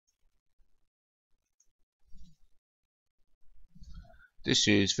This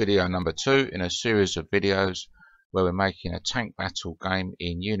is video number 2 in a series of videos where we're making a tank battle game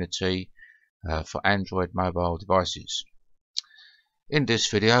in Unity for Android mobile devices. In this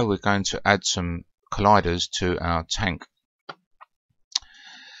video we're going to add some colliders to our tank.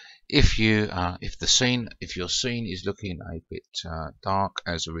 If your scene is looking a bit dark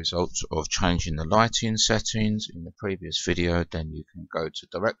as a result of changing the lighting settings in the previous video, then you can go to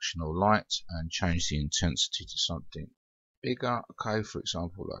directional light and change the intensity to something bigger. Okay, for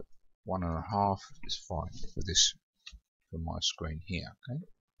example, like 1.5 is fine for this, for my screen here. Okay,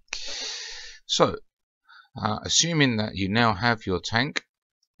 so assuming that you now have your tank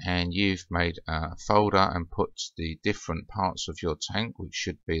and you've made a folder and put the different parts of your tank, which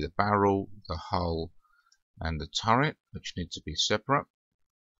should be the barrel, the hull and the turret, which need to be separate,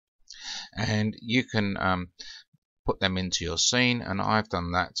 and you can put them into your scene. And I've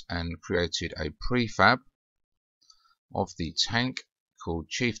done that and created a prefab of the tank called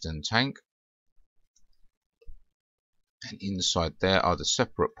Chieftain Tank, and inside there are the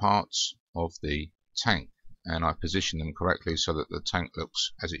separate parts of the tank, and I position them correctly so that the tank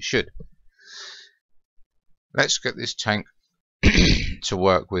looks as it should. Let's get this tank to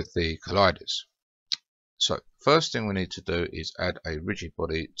work with the colliders. So first thing we need to do is add a rigid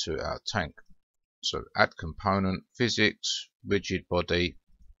body to our tank. So add component, physics, rigid body,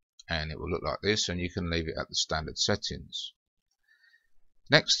 and it will look like this, and you can leave it at the standard settings.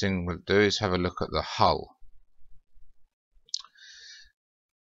 Next thing we'll do is have a look at the hull.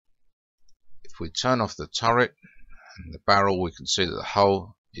 If we turn off the turret and the barrel, we can see that the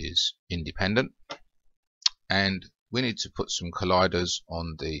hull is independent, and we need to put some colliders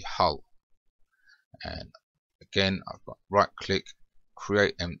on the hull. And again, I've got right click,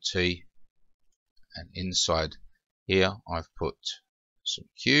 create empty, and inside here I've put some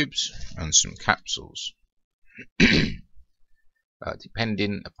cubes and some capsules.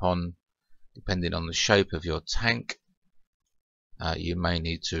 Depending on the shape of your tank, you may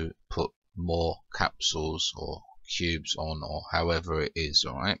need to put more capsules or cubes on, or however it is.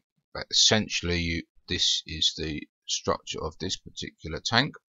 Alright, but essentially this is the structure of this particular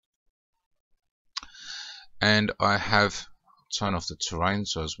tank. And I have turned off the terrain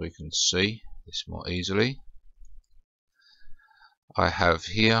so as we can see this more easily. I have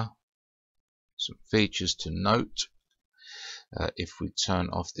here some features to note. If we turn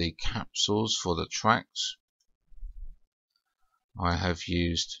off the capsules for the tracks, I have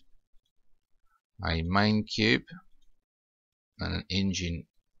used a main cube and an engine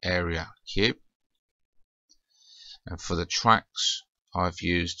area cube, and for the tracks I've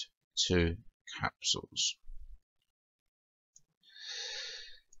used 2 capsules.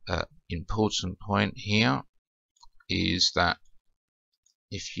 Important point here is that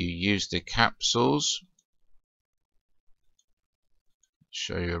if you use the capsules,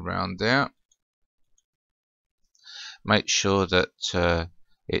 show you around there, make sure that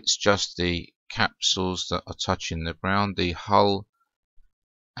it's just the capsules that are touching the ground. The hull,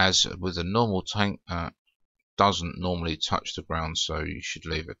 as with a normal tank, doesn't normally touch the ground, so you should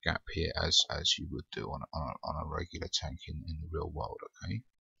leave a gap here as you would do on a regular tank in the real world. Okay,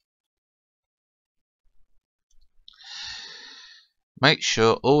 make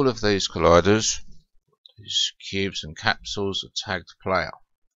sure all of these colliders, these cubes and capsules, are tagged player,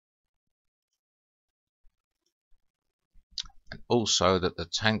 and also that the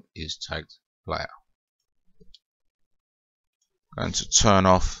tank is tagged player. I'm going to turn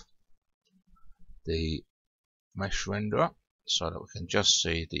off the mesh renderer so that we can just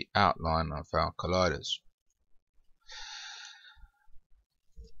see the outline of our colliders.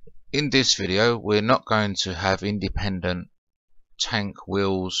 In this video we're not going to have independent tank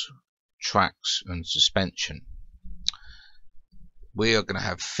wheels, tracks and suspension. We are going to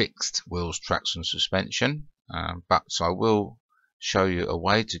have fixed wheels, tracks and suspension, but I will show you a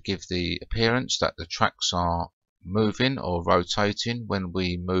way to give the appearance that the tracks are moving or rotating when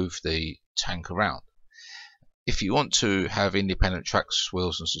we move the tank around. If you want to have independent tracks,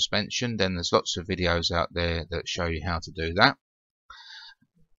 wheels and suspension, then there's lots of videos out there that show you how to do that.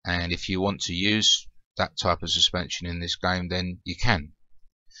 And if you want to use that type of suspension in this game, then you can.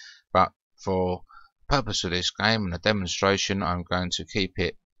 But for the purpose of this game and a demonstration, I'm going to keep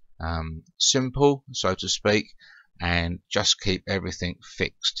it simple, so to speak, and just keep everything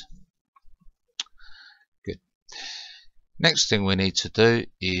fixed. Good. Next thing we need to do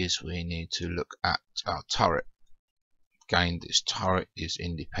is we need to look at our turret. Again, this turret is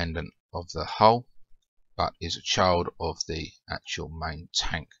independent of the hull, but is a child of the actual main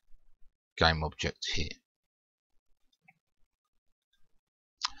tank game object here.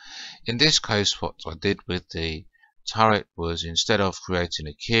 In this case, what I did with the turret was, instead of creating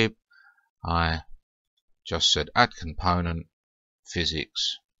a cube, I just said add component,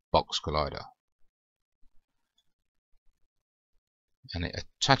 physics, box collider, and it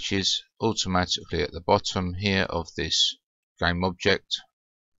attaches automatically at the bottom here of this game object,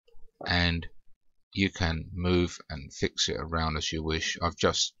 and you can move and fix it around as you wish. I've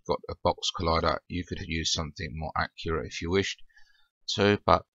just got a box collider. You could use something more accurate if you wished to,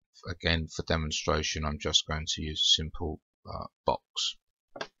 but again, for demonstration, I'm just going to use a simple box.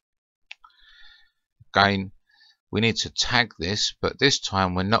 Again, we need to tag this, but this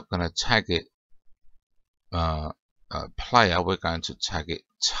time we're not going to tag it player, we're going to tag it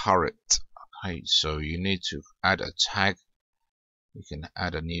turret. Okay, so you need to add a tag. You can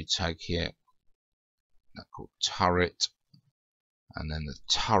add a new tag here called turret, and then the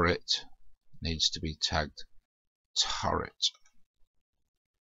turret needs to be tagged turret.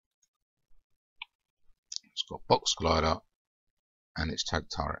 It's got box collider and it's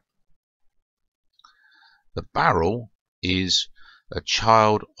tagged turret. The barrel is a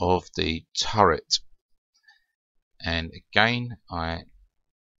child of the turret, and again I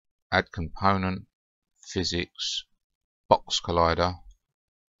add component, physics, box collider,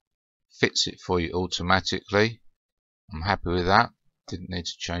 fits it for you automatically. I'm happy with that, didn't need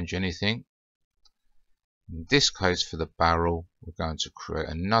to change anything. In this case, for the barrel, we're going to create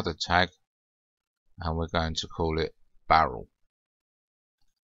another tag and we're going to call it barrel.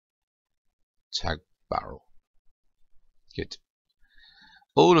 Tag barrel. Good.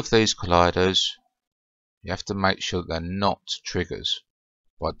 All of these colliders, you have to make sure they're not triggers.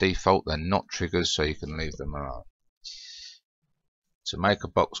 By default, they're not triggers, so you can leave them alone. To make a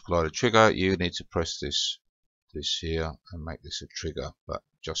box collider trigger, you need to press this here and make this a trigger, but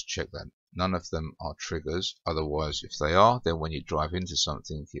just check that none of them are triggers. Otherwise, if they are, then when you drive into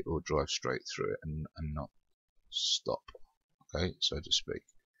something, it will drive straight through it and not stop, okay, so to speak.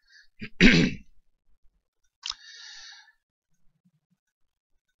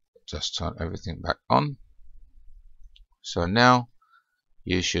 Just turn everything back on. So now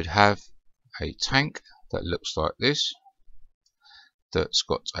you should have a tank that looks like this, that's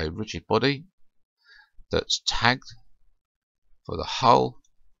got a rigid body, that's tagged for the hull.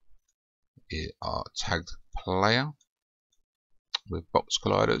 It are tagged player with box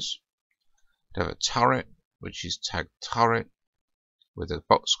colliders. You have a turret which is tagged turret with a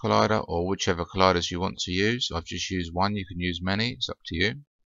box collider, or whichever colliders you want to use. I've just used one, you can use many, it's up to you.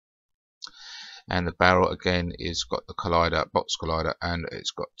 And the barrel again is got the collider, box collider, and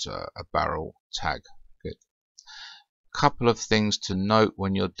it's got a barrel tag. Good. Couple of things to note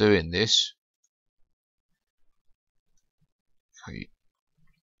when you're doing this. Okay.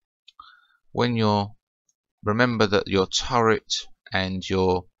 When you're, remember that your turret and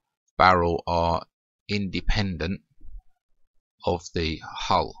your barrel are independent of the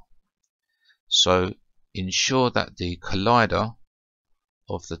hull. So ensure that the collider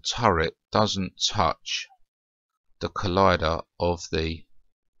of the turret doesn't touch the collider of the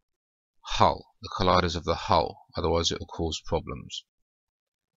hull, the colliders of the hull, otherwise it will cause problems.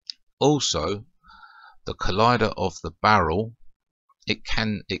 Also, the collider of the barrel, it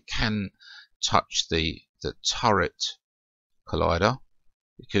can touch the turret collider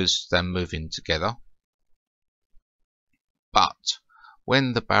because they're moving together, but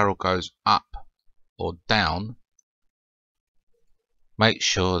when the barrel goes up or down, make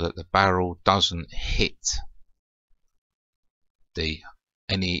sure that the barrel doesn't hit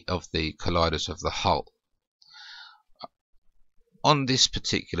any of the colliders of the hull. On this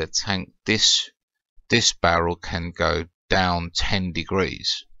particular tank, this barrel can go down 10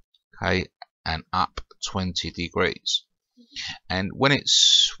 degrees, okay, and up 20 degrees. And when it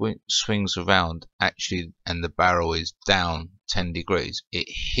swings around, actually, and the barrel is down 10 degrees, it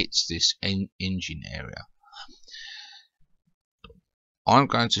hits this engine area. I'm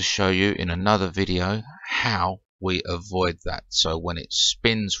going to show you in another video how we avoid that. So when it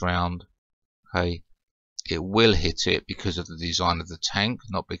spins round, okay, it will hit it because of the design of the tank,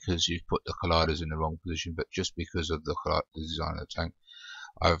 not because you've put the colliders in the wrong position, but just because of the design of the tank.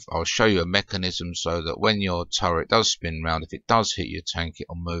 I'll show you a mechanism so that when your turret does spin round, if it does hit your tank, it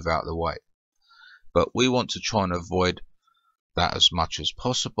will move out of the way. But we want to try and avoid that as much as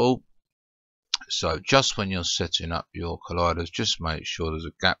possible. So just when you're setting up your colliders, just make sure there's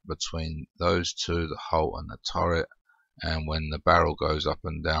a gap between those two, the hull and the turret, and when the barrel goes up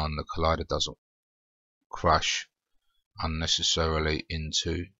and down, the collider doesn't crash unnecessarily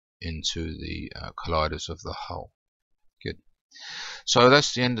into the colliders of the hull. Good. So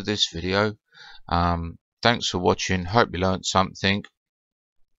that's the end of this video. Thanks for watching. Hope you learned something.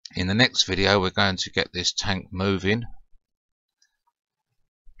 In the next video we're going to get this tank moving.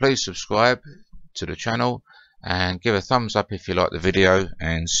 Please subscribe to the channel and give a thumbs up if you like the video,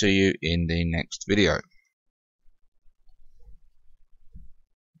 and see you in the next video.